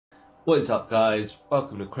What is up, guys?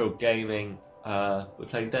 Welcome to Krill Gaming. We're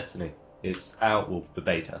playing Destiny. It's out, well, the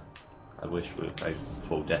beta. I wish we were playing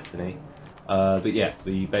full Destiny. But yeah,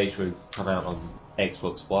 the beta has come out on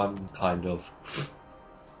Xbox One, kind of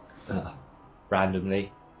uh, randomly,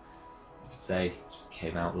 you could say. It just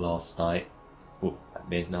came out last night, well, at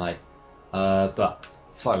midnight. But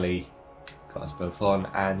finally got us both on,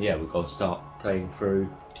 and yeah, we've got to start playing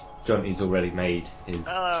through. Jonty's already made his.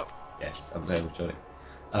 Hello. Yes, I'm playing with Jonty.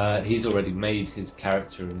 He's already made his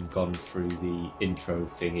character and gone through the intro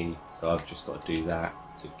thingy, so I've just got to do that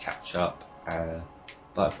to catch up.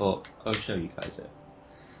 But I thought I'll show you guys it.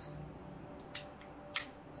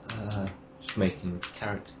 Just making the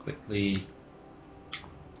character quickly.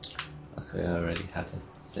 Okay, I already have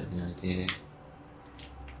a semi idea.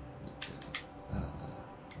 Uh,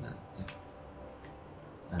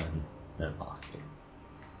 no marketing.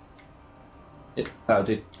 Yep, that'll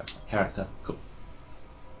do. That's my character. Cool.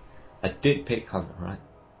 I did pick Hunter, right?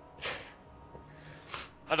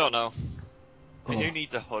 I don't know. Oh. Who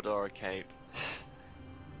needs a hood or a cape?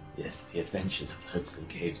 Yes, the adventures of hoods and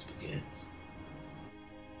caves begins.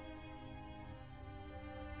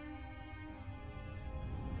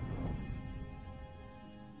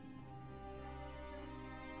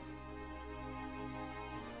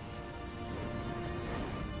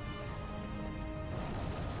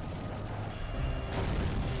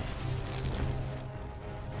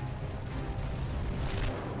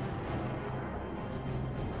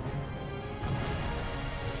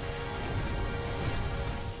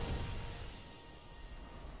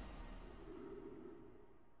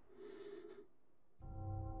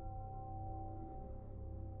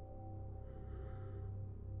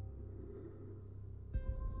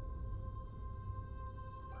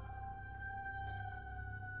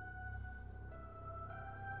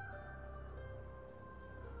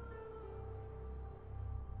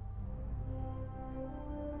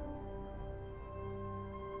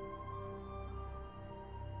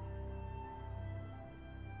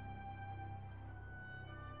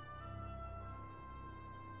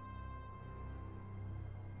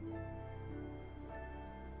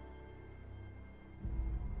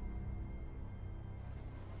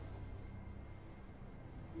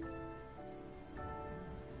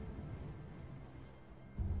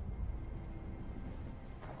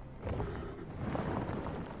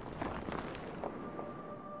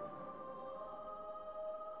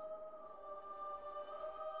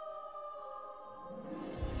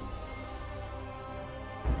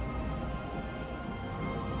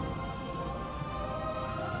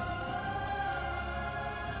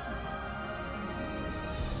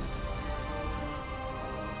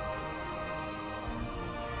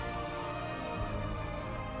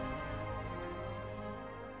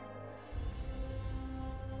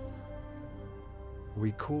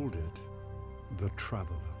 We called it the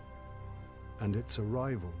Traveler, and its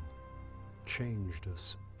arrival changed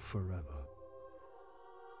us forever.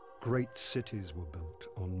 Great cities were built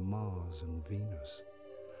on Mars and Venus.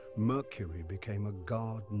 Mercury became a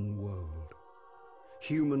garden world.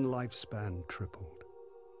 Human lifespan tripled.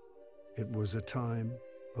 It was a time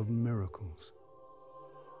of miracles.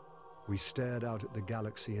 We stared out at the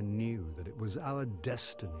galaxy and knew that it was our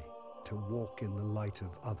destiny to walk in the light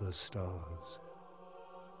of other stars.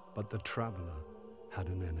 But the Traveler had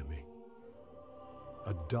an enemy,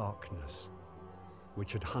 a darkness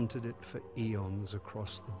which had hunted it for eons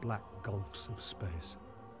across the black gulfs of space.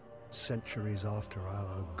 Centuries after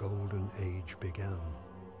our golden age began,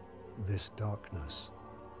 this darkness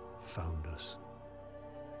found us.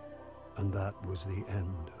 And that was the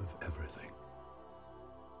end of everything.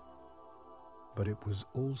 But it was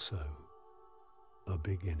also a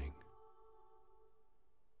beginning.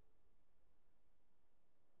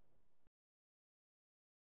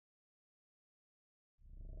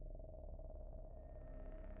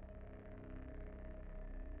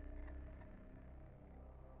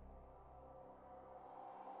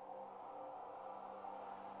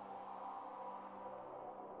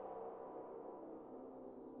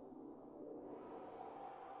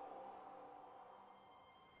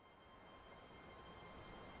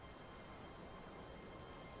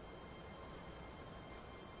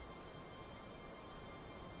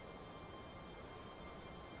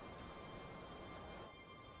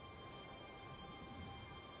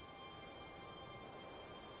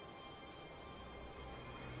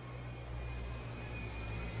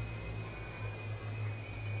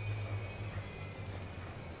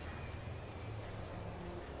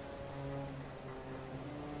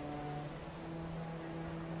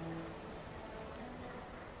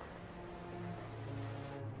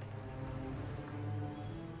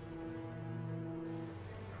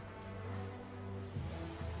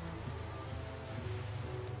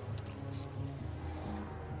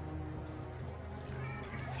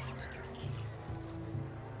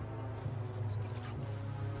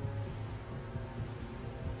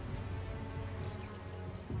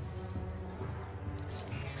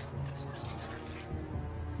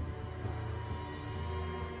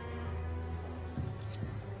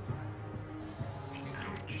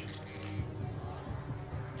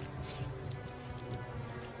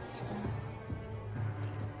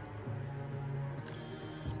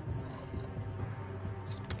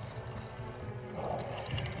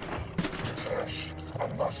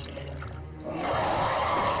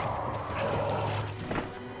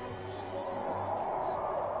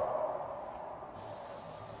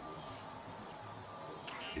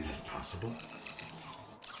 possible?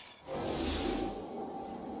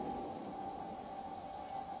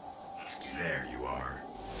 There you are.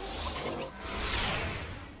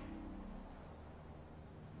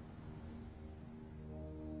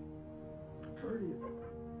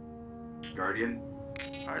 Guardian?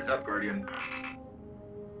 Eyes up, Guardian.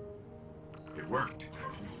 It worked.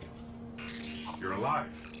 You're alive.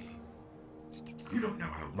 You don't know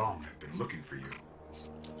how long I've been looking for you.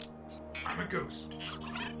 I'm a ghost.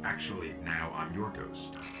 Actually, now I'm your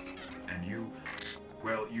ghost. And you,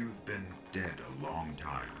 well, you've been dead a long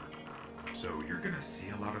time. So you're gonna see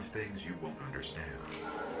a lot of things you won't understand.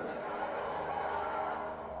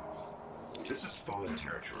 This is fallen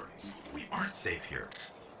territory. We aren't safe here.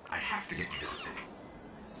 I have to get you to the city.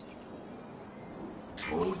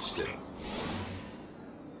 Hold still.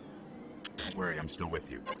 Don't worry, I'm still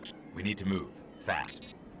with you. We need to move.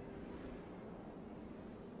 Fast.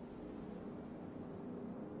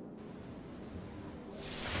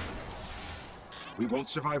 We won't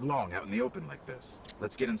survive long out in the open like this.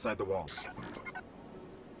 Let's get inside the walls.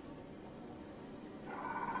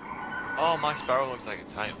 Oh, my sparrow looks like a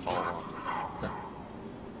Titanfall one.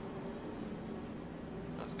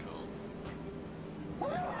 That's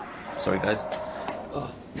cool. Sorry, guys.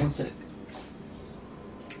 Oh, one sec.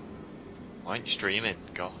 Why aren't you streaming?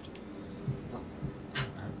 God.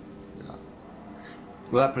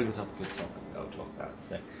 Well, that brings up a good topic I'll talk about in a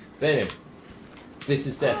sec. But anyway, this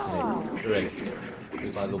is Destiny.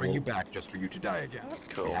 By the Bring you wall. back just for you to die again.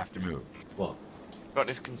 Cool. We have to move. What? Got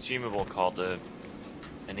this consumable called an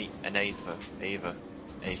Eva,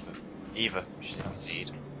 which is a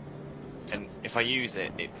seed. And if I use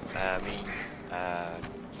it, it means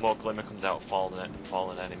more glimmer comes out of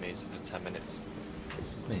fallen enemies for 10 minutes.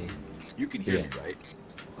 This is me. You can hear Yeah. me, right?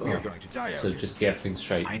 We are going to die out So here. just get things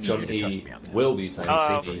straight. I need you to trust Jonty me on this. will be playing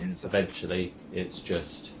Oh. City Inside. eventually. It's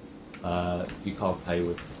just you can't play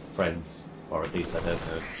with friends, or at least I don't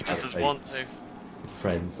know. He how just to doesn't play want to. with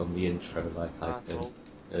friends on the intro like I That's can all.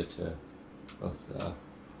 go to what's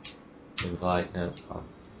invite no can't.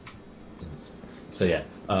 Yes. So yeah,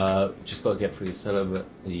 just got to get through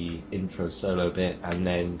the intro solo bit, and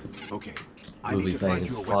then Okay. I we'll need be to playing find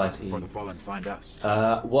as you a weapon Fighty. before the Fallen find us.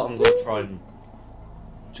 What I'm going to try and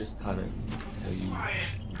just kind of tell you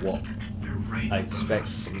what They're right I above expect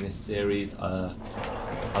us. from this series.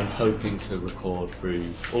 I'm hoping to record through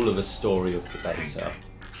all of the story of the beta,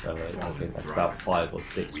 so I think that's about 5 or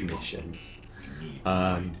 6 missions, We need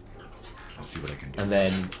Um, light. I'll see what I can do. and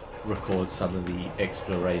then record some of the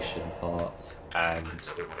exploration parts, and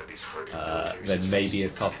then maybe a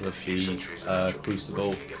couple of the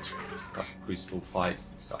crucible fights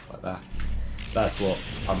and stuff like that. That's what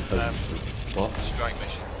I'm hoping to. What? Strike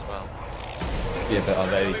missions as well. Yeah,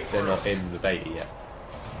 but they're not in the beta yet.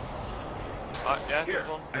 Yeah, Here, there's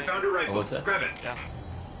one. I found a rifle. Oh, what's that? Grab it. Yeah.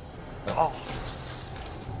 Oh.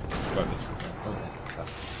 Strike mission.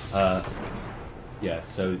 Okay. Yeah,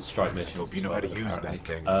 so strike missions. Hope you know how to use apparently.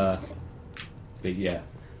 that thing. But yeah,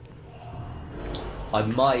 I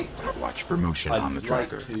might. Watch for motion on the I'd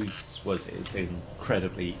tracker. like to. Was it's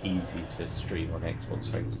incredibly easy to stream on Xbox,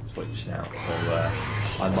 thanks to Twitch now.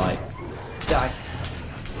 So I might die.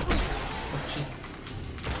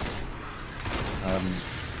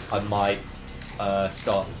 I might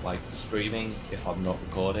start like streaming if I'm not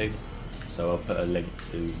recording. So I'll put a link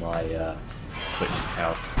to my Twitch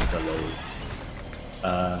account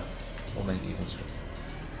below. Or maybe even stream.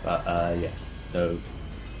 But yeah, so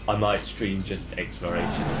I might stream just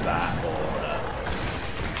exploration of that, or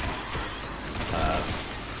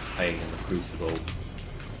playing in the Crucible.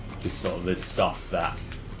 Just sort of the stuff that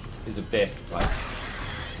is a bit like.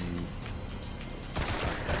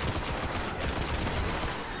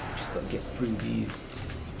 Just gotta get through these.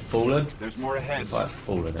 Fallen? There's more ahead. If I've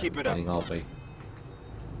fallen at Keep the it up. beginning, aren't we?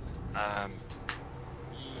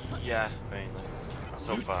 Yeah, mainly.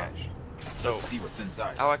 So Loot far. cache. So, Let's see what's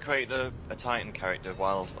inside. how I created a Titan character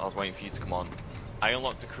while I was waiting for you to come on. I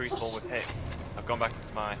unlocked the Crucible with him. I've gone back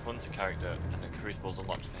into my Hunter character, and the Crucible's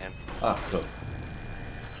unlocked for him. Ah, cool.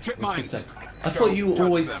 Trip I was mines. gonna say, I thought you Touch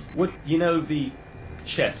always them. would. You know the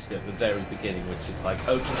chest at the very beginning, which is like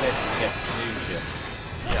open this and get new shit.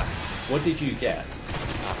 Yeah. What did you get?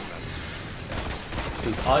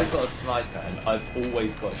 Because I've got a sniper and I've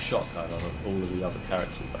always got a shotgun on all of the other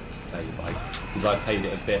characters I can play, like, because I played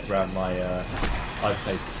it a bit around my, I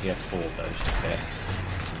played the PS4 version of it.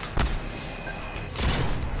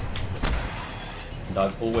 And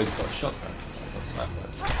I've always got a shotgun. I've got a sniper.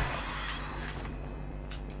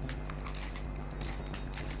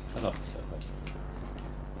 I love it so much.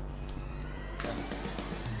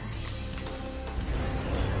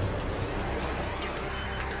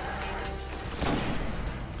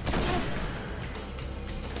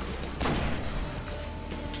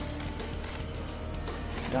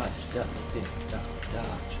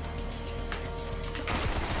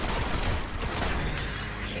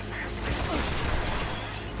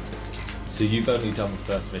 So you've only done the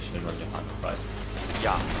first mission on your hunt, right?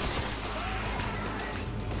 Yeah.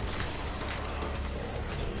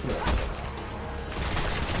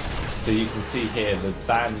 So you can see here the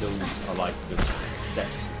vandals are like the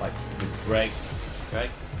Greg, aren't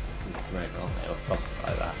they, or something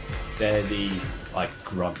like that. They're the like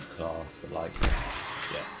grunt class, but like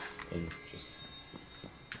and just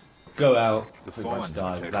go out, The pretty Fallen much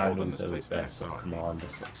die. have attacked all in Vandals this are the place that I best saw. on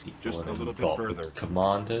commanders, sort of people, Just and a then little you've bit got further. the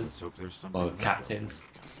commanders Let's hope there's something or left. captains,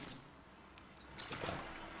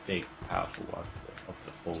 big powerful ones of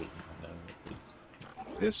the Fallen. I know at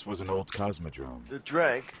least. This was an old cosmodrome. The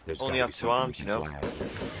Dreg There's only gotta have be 2 something we arms, can you know. fly.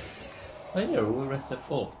 Oh yeah, all the rest are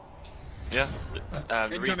 4. Yeah. The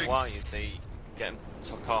reason Incoming. why is they get them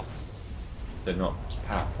took off. So not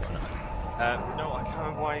powerful enough. No, I can't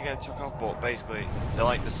remember why you get took off, but basically they're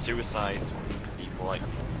like the suicide people. Like,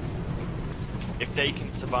 if they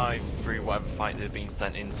can survive through whatever fight they're being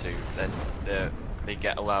sent into, then they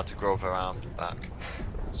get allowed to grow their arms back.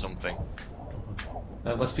 Something.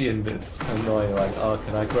 That must be annoying, like, oh,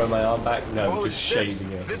 can I grow my arm back? No, Holy just shit!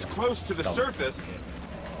 shaving it. This close to the Stomach. surface!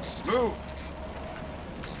 Move!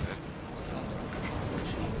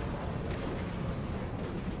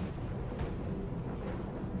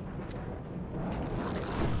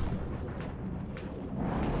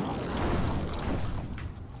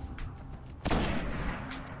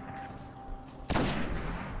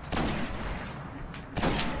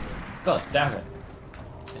 God damn it!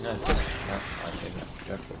 I know, that's I think that's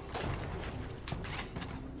dreadful.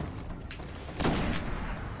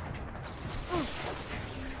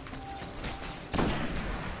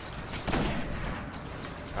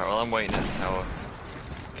 Alright, well I'm waiting at the tower.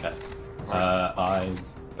 Okay. I'm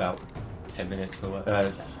about 10 minutes away.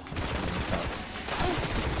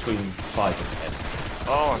 Between 5 and 10.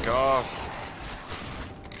 Oh my god!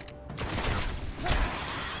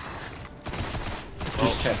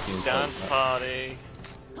 Just checking. Dance party!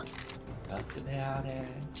 Let's get out there.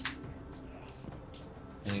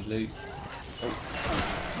 Any loot? Oh.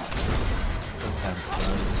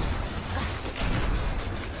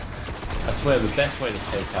 I swear the best way to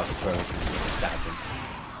take out the crow is to stab them.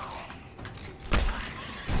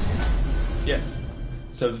 Yes.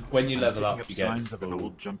 So when you level up, you get signs of an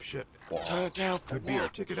old jump ship. Turn down. Could be our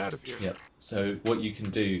ticket out of here. Yep. So what you can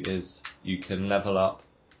do is you can level up.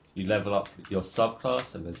 You level up your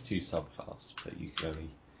subclass, and there's 2 subclasses, but you can only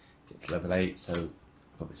get to level 8. So I've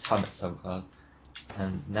got this hunter subclass,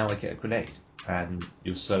 and now I get a grenade, and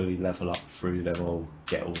you'll slowly level up through them all,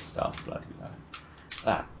 get all the stuff, bloody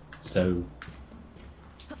that. So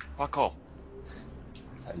Fuck off.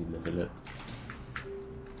 that's how you level it.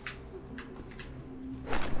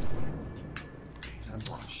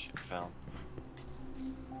 Oh shit, fell.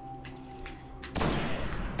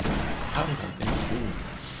 How did I do this?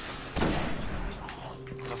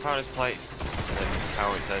 I found this place, and then how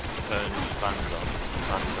it says turn fans on.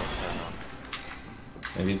 Fans don't turn on.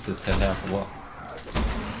 Maybe it's just turned out for what?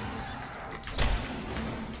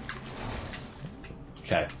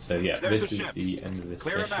 Okay, so yeah, There's this a is ship. the end of this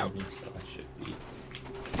Clear 'em mission, out. so I should be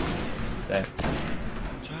set.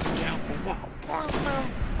 Turn down for what?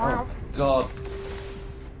 Oh god.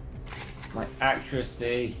 My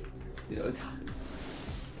accuracy.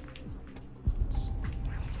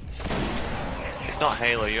 It's not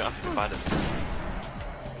Halo, you don't have to be bad at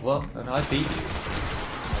it. Well, and I beat you.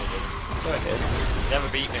 So I did. You never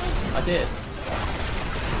beat me. I did.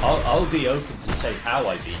 I'll be open to say how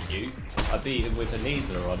I beat you. I beat him with a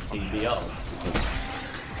needler on TVR because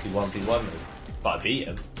he 1v1 me. But I beat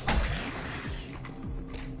him.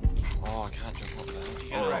 Oh, I can't jump up there.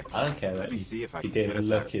 You All know. right. I don't care Let that me see if I he can get didn't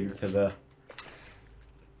us out look of here. into the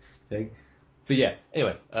thing. But yeah,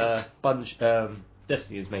 anyway,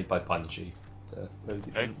 Destiny is made by Bungie. For those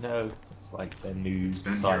who don't know, it's like their new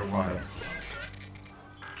Been here a while. sci-fi.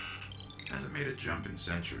 Hasn't made a jump in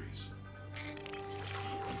centuries.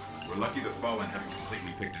 We're lucky the Fallen haven't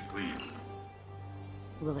completely picked it clean.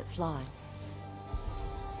 Will it fly?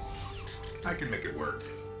 I can make it work.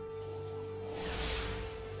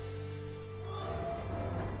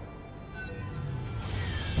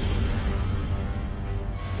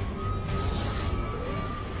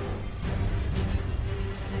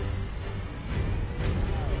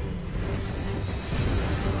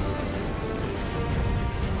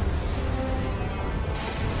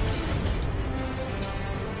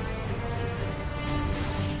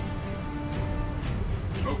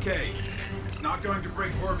 Okay, it's not going to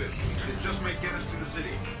break orbit. It just might get us to the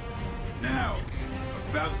city. Now,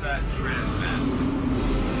 about that transmat.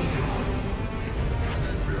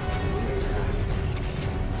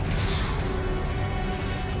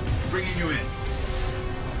 Bringing you in.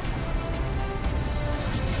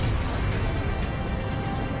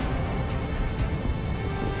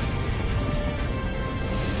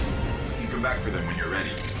 Come back for them when you're ready.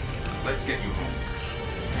 Let's get you home.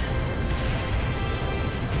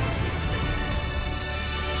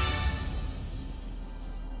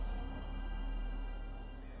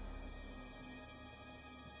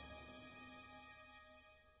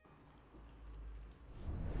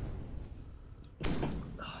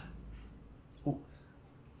 Ooh.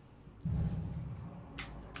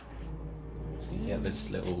 So you get this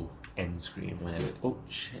little end screen where oh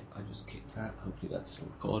shit, I just kicked that. Hopefully that's still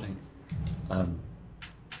recording.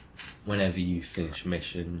 Whenever you finish a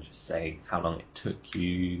mission, just say how long it took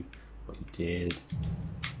you, what you did,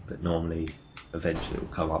 but normally eventually it will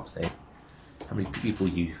come up saying how many people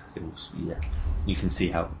you you can see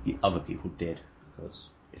how the other people did because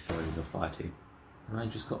if they're in the fighting. And I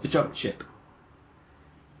just got the jump ship.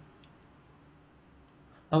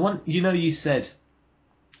 You said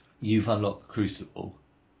you've unlocked the crucible.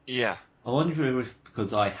 Yeah. I wonder if,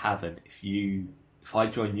 because I haven't, if I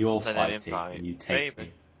join your Send an fighting invite. and you take Maybe.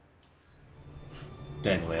 me,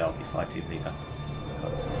 then anyway, I'll be fighting Leader.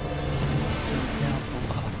 Because...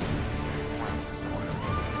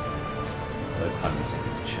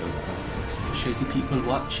 Shaky people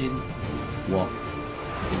watching. What?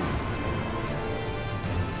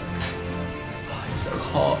 Oh, it's so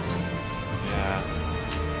hot. Yeah.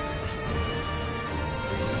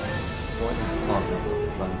 Why can't I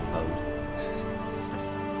run code?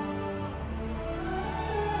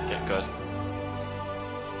 Get good.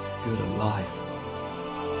 Good alive.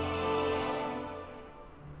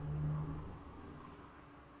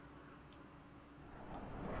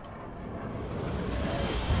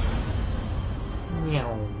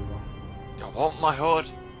 Meow. I want my hood.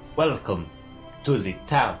 Welcome to the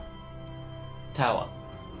tower. I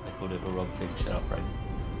called it the wrong thing. Shut up, friend.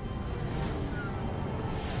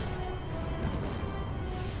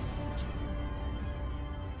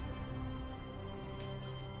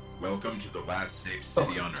 Welcome to the last safe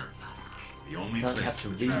city on Earth. The only I don't place have to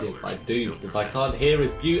the read it, travelers I do, built because I can't hear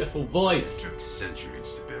his beautiful voice. It took centuries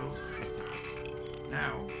to build.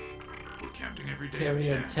 Now, we're counting every day.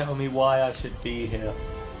 Tyrion, tell me why I should be here.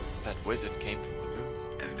 That wizard came from the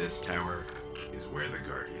moon. And this tower is where the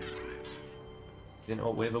Guardians live. Is it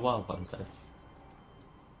not where the wild ones live?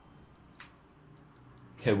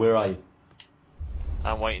 Okay, where are you?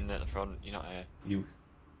 I'm waiting at the front. You're not here.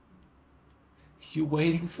 You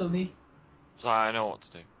waiting for me? So I know what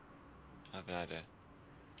to do. I have an idea.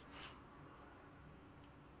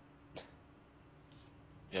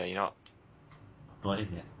 Yeah, you're not. I'm not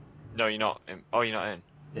in yet. No, you're not. Oh, you're not in.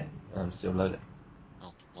 Yeah, I'm still loaded.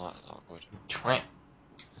 Oh, well, that's not good. Tramp.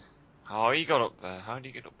 How you got up there? How do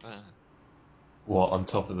you get up there? What, on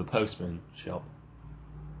top of the postman shop?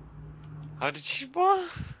 How did you what?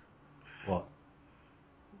 What?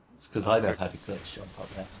 It's because I know how to glitch jump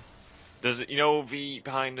up there. Does it?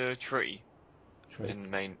 Behind a tree True. in the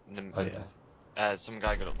main. Oh yeah. Some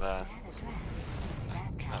guy got up there.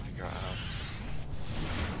 I can't figure out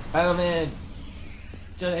how. I'm in!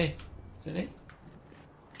 Jonty!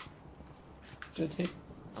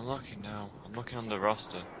 I'm looking now. I'm looking on the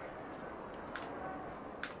roster.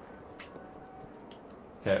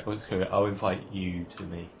 Okay, let's go. I'll invite you to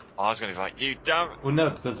me. Oh, I was gonna invite you. Damn it! Well,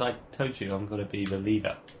 no, because I told you I'm gonna be the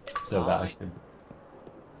leader, so that I Why? can.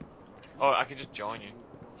 Oh, I can just join you.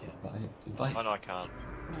 Yeah, but I have to invite. Oh no, I can't.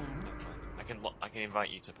 I can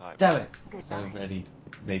invite you to pipe. Damn it! I already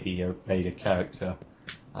made a character.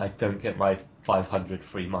 I don't get my 500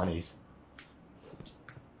 free monies.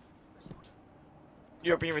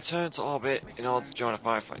 You're being returned to orbit in order to join a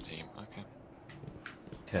firefight team. Okay.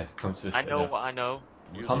 Okay, come to the I citadel. know what I know.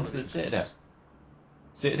 Come to the citadel.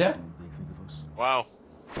 Citadel? Wow.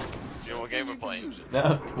 Do you know what game we're playing?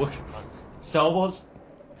 No. What? Star Wars?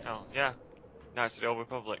 Oh, yeah. No, it's the Old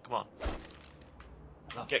Republic. Come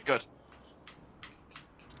on. Get good.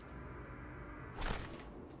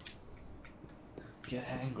 Get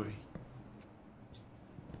angry.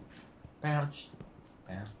 Bounce.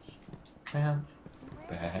 Bounce. Bounce.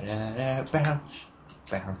 Ba-da-da, bounce.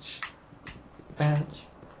 Bounce. Bounce.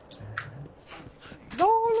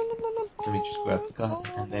 Let me just grab the gun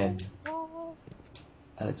and then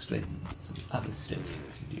I'll explain some other stuff you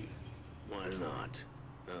can do. Why not?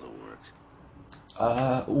 That'll work.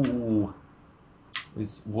 Ooh.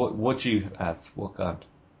 What do you have? What gun?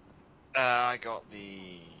 I got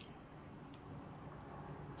the...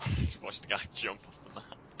 Just watch the guy jump off the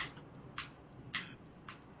map.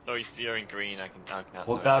 So you see her in green, I can answer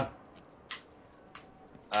What it.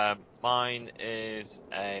 gun? Mine is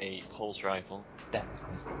a pulse rifle. Damn it,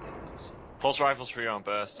 I was gonna get those. Pulse rifle's 3-round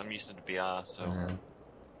burst, I'm used to the BR, so...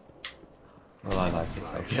 Well, I like it, so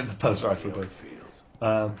I'll get the pulse rifle.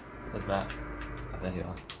 Doesn't matter. Oh, there you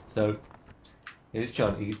are. So, Here's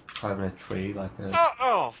Jonty climbing a tree like a...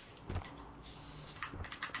 Oh!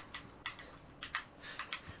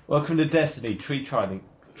 Welcome to Destiny, tree climbing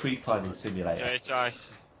simulator. Yeah, it's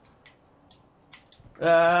nice.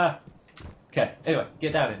 Okay, anyway,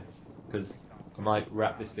 get down here. Because I might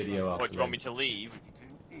wrap this video up. What, do you want me to leave?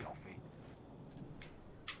 We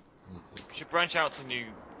should branch out to new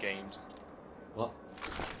games. What?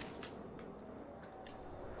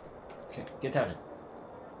 Okay, get down here.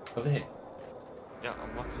 Over here. Yeah,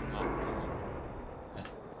 I'm walking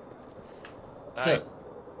that. So,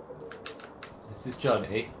 this is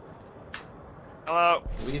Jonty. Hello!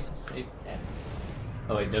 Are we in the same end?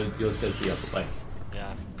 Oh wait, no, yours goes the other way.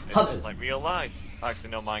 Yeah, it's Hunters. just like real life.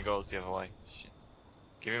 Actually, no, mine goes the other way. Shit.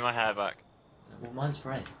 Give me my hair back. Well, mine's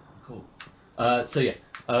red. Cool. So yeah,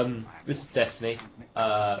 this is Destiny.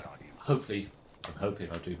 Hopefully, I'm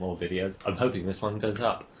hoping I'll do more videos. I'm hoping this one goes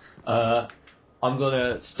up. I'm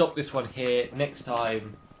gonna stop this one here. Next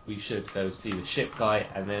time, we should go see the ship guy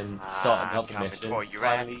and then start another mission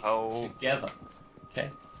finally together. Okay.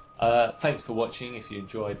 Thanks for watching. If you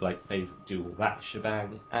enjoyed, like, favorite, do all that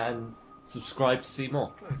shebang, and subscribe to see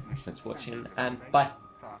more. Thanks for watching, and bye.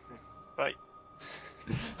 Bye.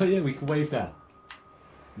 Oh yeah, we can wave now.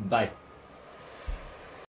 Bye.